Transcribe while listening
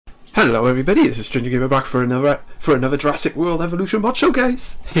Hello everybody, this is Stranger Gamer back for another Jurassic World Evolution mod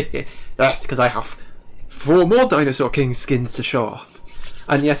showcase. Yes, because I have 4 more Dinosaur King skins to show off.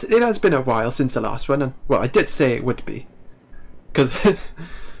 And yes, it has been a while since the last one, and well, I did say it would be. Because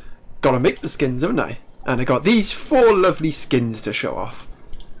gotta make the skins, haven't I? And I got these 4 lovely skins to show off.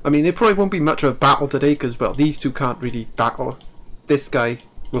 I mean, it probably won't be much of a battle today, because well, these two can't really battle. This guy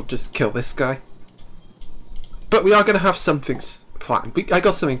will just kill this guy. But we are going to have something planned. I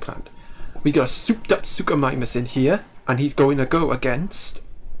got something planned. We got a souped up Suchomimus in here, and he's going to go against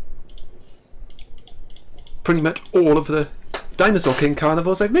pretty much all of the Dinosaur King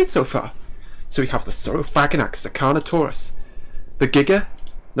carnivores I've made so far. So we have the Saurophaganax, the Carnotaurus, the Giga,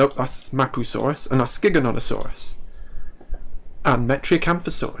 nope, that's Mapusaurus, and our Skigonotosaurus, and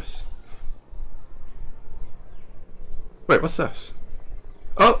Metriacanthosaurus. Wait, what's this?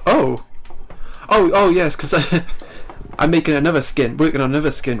 Oh, yes, because I'm making another skin, working on another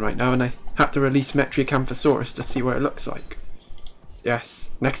skin right now, and I had to release Metriacanthosaurus to see what it looks like.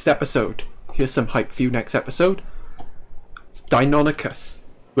 Yes, next episode. Here's some hype for you next episode. It's Deinonychus.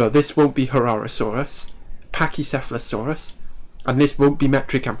 Well, this won't be Hararosaurus, Pachycephalosaurus, and this won't be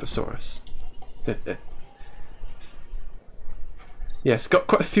Metriacanthosaurus. Yes, got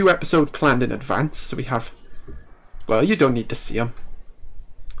quite a few episodes planned in advance, so we have... Well, you don't need to see them.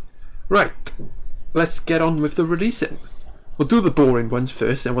 Right, let's get on with the releasing. We'll do the boring ones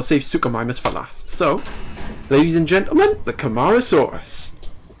first, and we'll save Suchomimus for last. So, ladies and gentlemen, the Camarasaurus.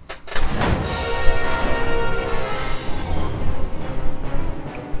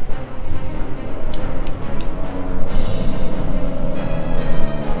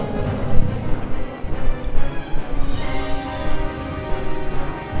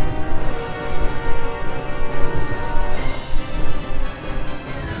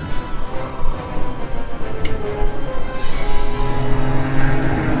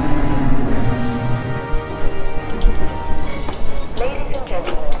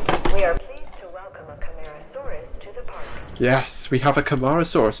 Yes, we have a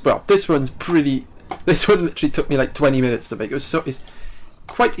Camarasaurus. Well, this one's pretty... This one literally took me like 20 minutes to make. It's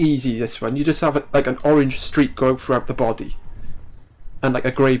quite easy, this one. You just have like an orange streak go throughout the body. And like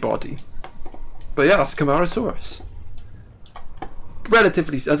a grey body. But yeah, that's Camarasaurus.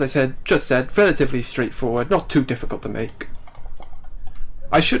 Relatively, as I just said, relatively straightforward. Not too difficult to make.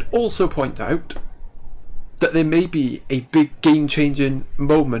 I should also point out that there may be a big game-changing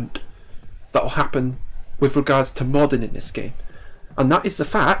moment that will happen with regards to modding in this game, and that is the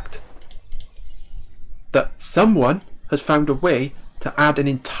fact that someone has found a way to add an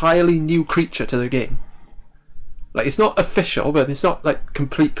entirely new creature to the game. Like, it's not official, but it's not like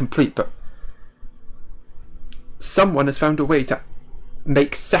complete, but someone has found a way to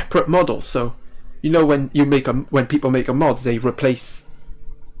make separate models. So you know, when people make a mod, they replace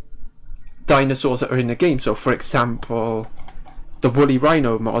dinosaurs that are in the game. So for example, the Woolly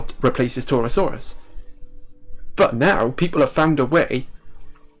Rhino mod replaces Torosaurus. But now people have found a way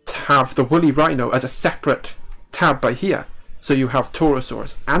to have the Woolly Rhino as a separate tab by here. So you have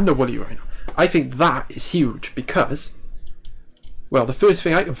Torosaurus and the Woolly Rhino. I think that is huge because, well, the first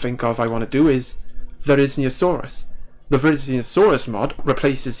thing I can think of I want to do is the Visnosaurus. The Visnosaurus mod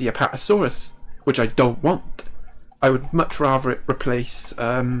replaces the Apatosaurus, which I don't want. I would much rather it replace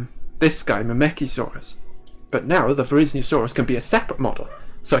this guy, Myrmecosaurus. But now the Visnosaurus can be a separate model,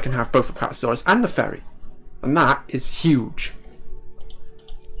 so I can have both Apatosaurus and the Fairy. And that is huge.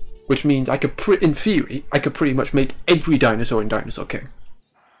 Which means I could, in theory, I could pretty much make every dinosaur in Dinosaur King.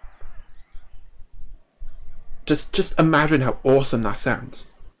 Just imagine how awesome that sounds.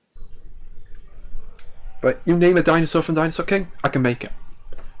 But you name a dinosaur from Dinosaur King, I can make it.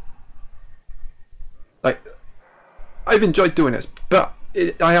 Like, I've enjoyed doing this, but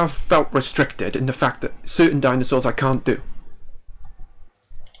I have felt restricted in the fact that certain dinosaurs I can't do.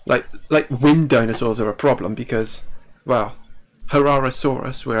 Like wind dinosaurs are a problem because, well,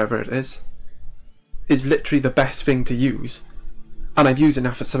 Hararosaurus, wherever it is literally the best thing to use, and I'm using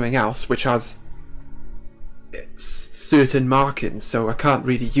that for something else which has certain markings, so I can't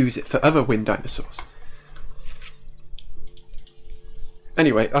really use it for other wind dinosaurs.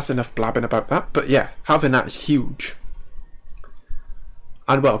 Anyway, that's enough blabbing about that, but yeah, having that is huge.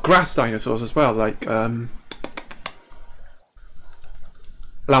 And well, grass dinosaurs as well, like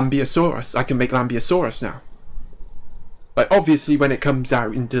Lambeosaurus. I can make Lambeosaurus now. Like, obviously when it comes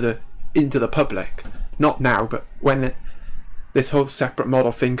out into the public, not now, but when this whole separate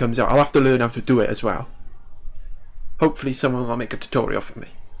model thing comes out, I'll have to learn how to do it as well. Hopefully someone will make a tutorial for me.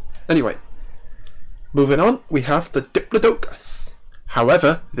 Anyway, moving on, we have the Diplodocus.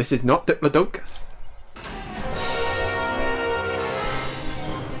 However, this is not Diplodocus.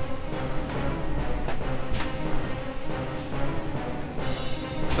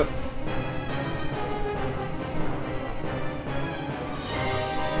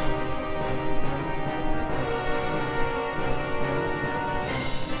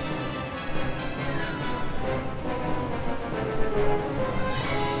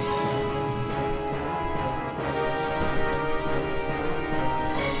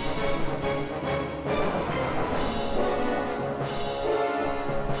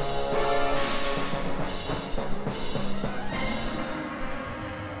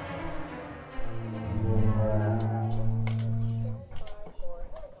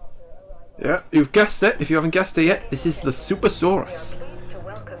 you've guessed it. If you haven't guessed it yet, this is the Supersaurus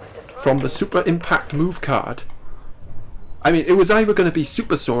from the Super Impact move card. I mean, it was either going to be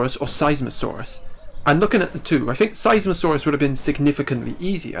Supersaurus or Seismosaurus. And looking at the two, I think Seismosaurus would have been significantly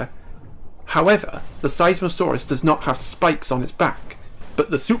easier. However, the Seismosaurus does not have spikes on its back, but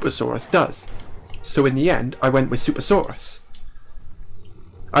the Supersaurus does. So in the end, I went with Supersaurus.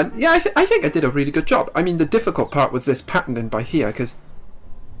 And yeah, I think I did a really good job. I mean, the difficult part was this patterning by here, because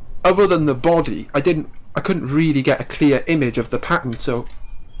other than the body, I couldn't really get a clear image of the pattern, so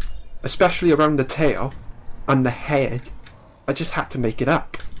especially around the tail and the head, I just had to make it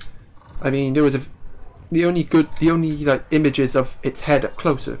up. I mean, there was the only like images of its head up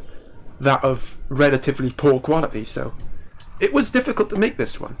closer, that of relatively poor quality, so it was difficult to make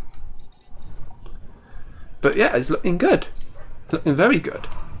this one. But yeah, it's looking good. Looking very good.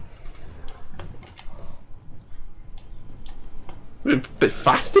 A bit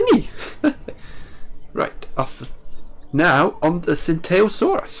fast, isn't he? Right, now on the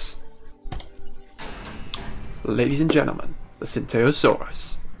Syntheosaurus. Ladies and gentlemen, the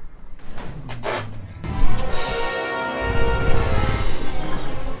Syntheosaurus.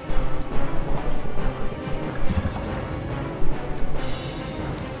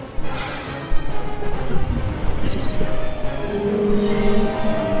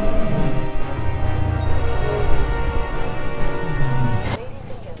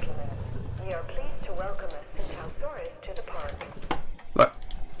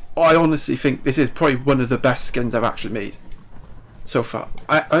 I honestly think this is probably one of the best skins I've actually made so far.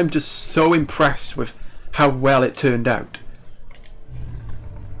 I'm just so impressed with how well it turned out.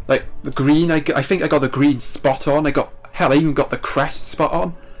 Like the green, I think I got the green spot on. I even got the crest spot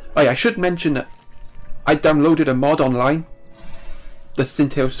on. Oh yeah, I should mention that I downloaded a mod online, the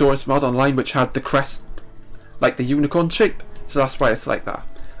Syntheosaurus mod online, which had the crest, like the unicorn shape. So that's why it's like that.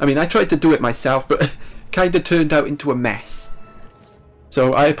 I mean, I tried to do it myself, but it kind of turned out into a mess.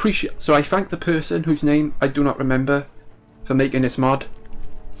 So I thank the person whose name I do not remember for making this mod.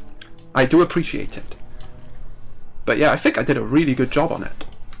 I do appreciate it. But yeah, I think I did a really good job on it.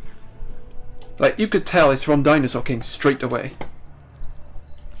 Like, you could tell it's from Dinosaur King straight away.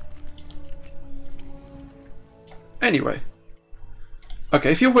 Anyway.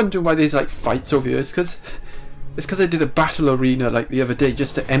 Okay, if you're wondering why there's like fights over here, it's because I did a battle arena like the other day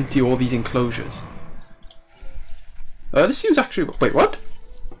just to empty all these enclosures. This seems actually... Wait, what?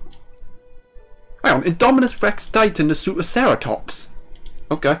 Hang on, Indominus Rex died in the suit of Ceratops.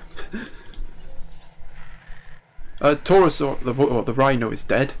 Okay. Taurosaur, the rhino, is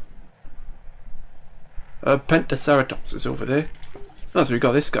dead. Pentaceratops is over there. Oh, so we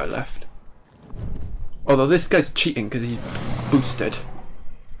got this guy left. Although this guy's cheating because he's boosted.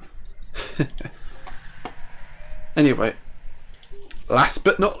 Anyway. Last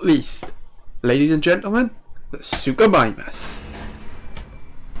but not least, ladies and gentlemen, the Suchomimus.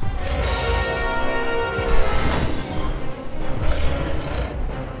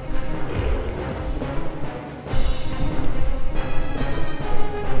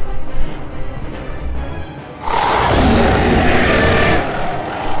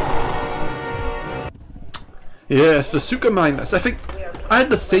 Yes, the Suchomimus. I think I had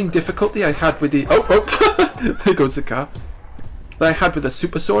the same difficulty I had with the... Oh! There goes the car. That I had with the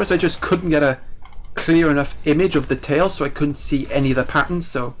Supersaurus. I just couldn't get a clear enough image of the tail, so I couldn't see any of the patterns,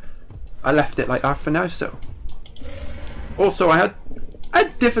 so I left it like that for now. So also I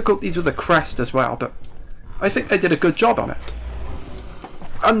had difficulties with the crest as well, but I think I did a good job on it.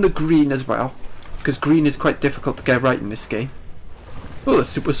 And the green as well, because green is quite difficult to get right in this game. Oh, the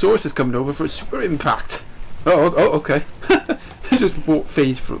Supersaurus is coming over for a super impact. Oh, okay. He just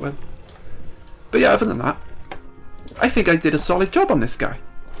phased through him. But yeah, other than that, I think I did a solid job on this guy.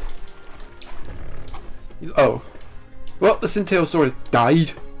 Oh. Well, the Syntheosaurus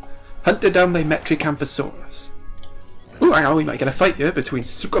died. Hunted down by Metriacanthosaurus. Ooh, hang on, we might get a fight here between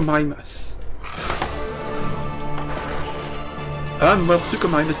Suchomimus. Well,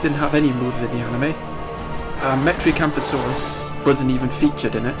 Suchomimus didn't have any moves in the anime. Metriacanthosaurus wasn't even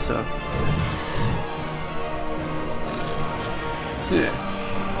featured in it, so... Yeah.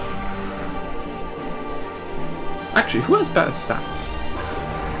 Actually, who has better stats?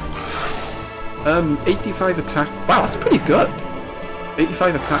 85 attack. Wow, that's pretty good.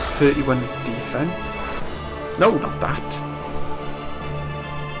 85 attack, 31 defense. No, not that.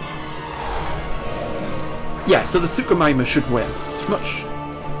 Yeah, so the Suchomimus should win. It's much...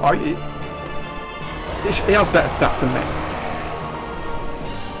 It has better stats than me.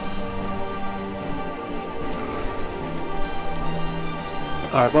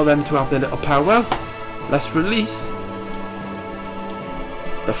 Alright, well then, to have their little powwow, let's release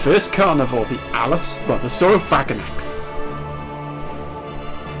The first carnivore, the Saurophagonax.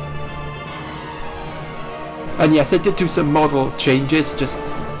 And yes, I did do some model changes, just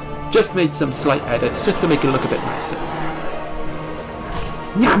made some slight edits, just to make it look a bit nicer.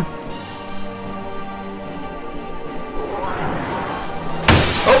 Nyam!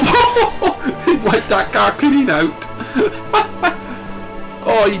 Oh! He wiped that car clean out!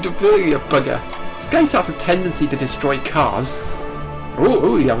 Oh, you really a bugger. This guy has a tendency to destroy cars.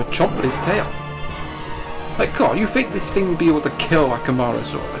 Oh, you have a chomp with his tail. Like, God, you think this thing will be able to kill a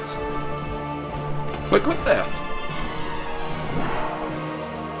Camarasaurus? Like, what there?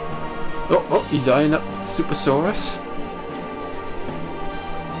 Oh, he's eyeing up Supersaurus.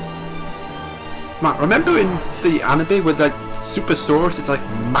 Matt, remember in the anime where like Supersaurus is like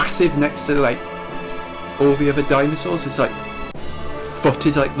massive next to like all the other dinosaurs? It's like foot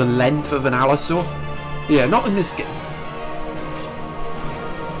is like the length of an allosaur. Yeah, not in this game.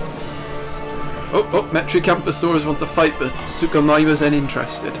 Oh, Metriacanthosaurus wants to fight, but Suchomimus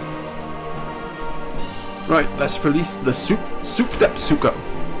uninterested. Right, let's release the souped up Sucho.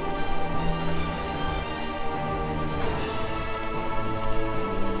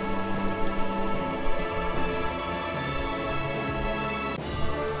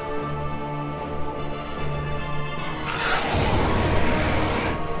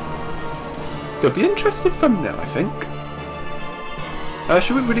 It'll be an interesting thumbnail, I think.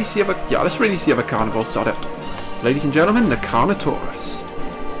 Should we really see if a... Yeah, let's really see if a carnivore sod it. Ladies and gentlemen, the Carnotaurus.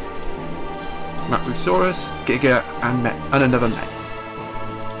 Mapusaurus, Giga, and another Met.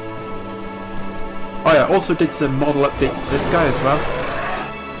 Oh yeah, also did some model updates to this guy as well.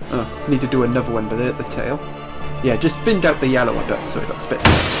 Oh, need to do another one, but at the tail. Yeah, just thinned out the yellow a bit so it looks a bit...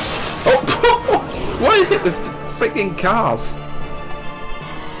 Oh! What is it with freaking cars?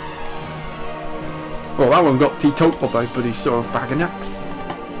 Well, that one got teetotal by bloody Saurophagonax.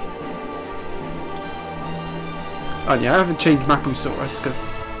 And yeah, I haven't changed Mapusaurus because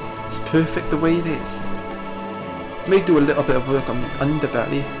it's perfect the way it is. May do a little bit of work on the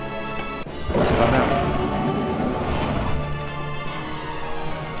underbelly. That's about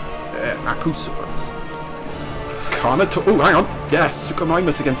it. Mapusaurus. Carnotaurus. Oh, hang on. Yes,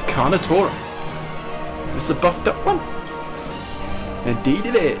 Suchomimus against Carnotaurus. This is a buffed up one. Indeed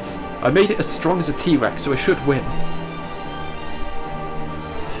it is. I made it as strong as a T-Rex, so I should win.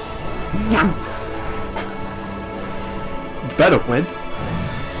 Nyam! Better win.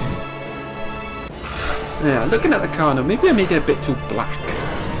 Yeah, looking at the Carno, maybe I made it a bit too black.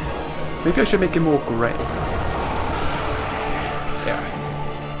 Maybe I should make it more grey. Yeah.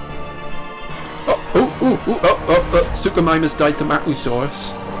 Oh, Suchomimus died to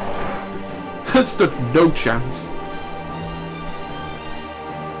Mapusaurus. Stood no chance.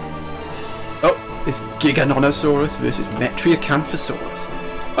 It's Giganotosaurus versus Metriacanthosaurus.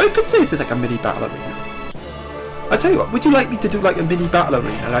 I could say this is like a mini battle arena. I tell you what, would you like me to do like a mini battle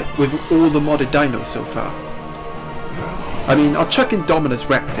arena, like with all the modded dinos so far? I mean, I'll chuck Indominus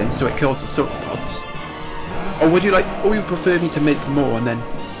Rex in so it kills the sauropods. Or would you like, or you prefer me to make more and then,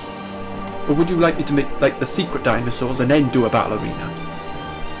 or would you like me to make like the secret dinosaurs and then do a battle arena?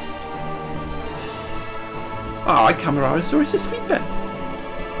 Ah, Camarasaurus is sleeping.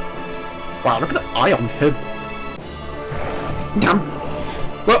 Wow, look at the eye on him. Damn.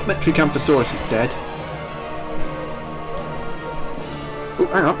 Well, Metriacanthosaurus is dead.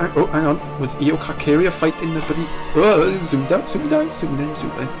 Oh, hang on. Was Eocarcharia fighting the bloody... Oh, zoomed out.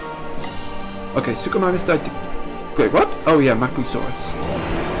 Okay, Suchomimus died. Wait, what? Oh yeah, Mapusaurus.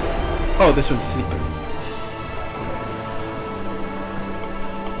 Oh, this one's sleeping.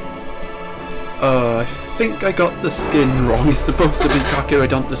 I think I got the skin wrong. It's supposed to be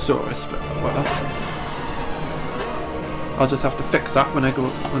Carcharodontosaurus, but well, I'll just have to fix that when I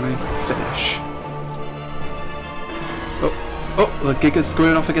finish. Oh, the Giga's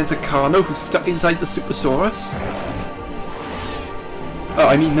squaring off against a Carno who's stuck inside the Supersaurus. Oh,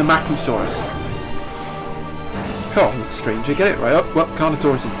 I mean the Mapusaurus. Oh, stranger, get it right. Oh, well,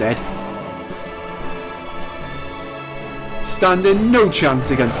 Carnotaurus is dead. Standing no chance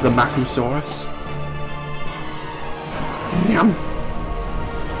against the Mapusaurus. Nyam.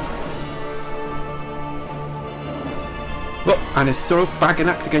 Look, and his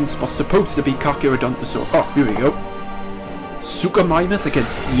Saurophagonax against what's supposed to be Carcharodontosaurus. Oh, here we go. Suchomimus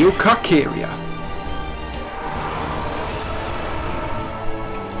against Eocarcharia.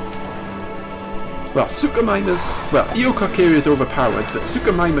 Well, Eocarcharia is overpowered, but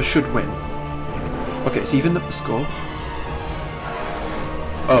Suchomimus should win. Okay, it's even up the score.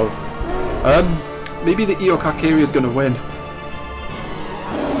 Oh. Maybe the Eocarcharia is going to win.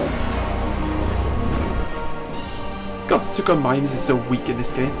 God, Suka Mimes is so weak in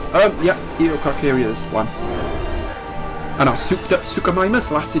this game. Yeah, Eocarcharia's one. And our souped up Suka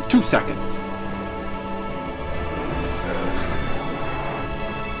Mimes lasted 2 seconds.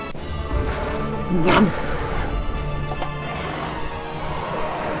 Yum!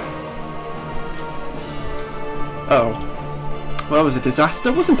 Oh. Well, it was a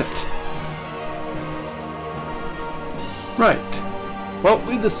disaster, wasn't it? Right. Well,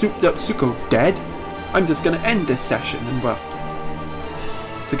 with the souped up Suko dead, I'm just going to end this session and, well,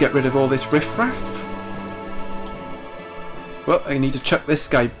 to get rid of all this riffraff. Well, I need to chuck this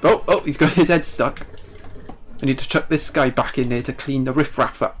guy. Oh, he's got his head stuck. I need to chuck this guy back in there to clean the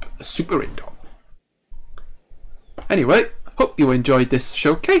riffraff up. The super indom. Anyway, hope you enjoyed this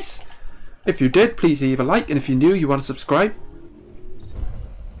showcase. If you did, please leave a like, and if you're new, you want to subscribe,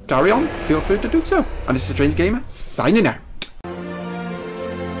 carry on, feel free to do so. And this is Strange Gamer, signing out.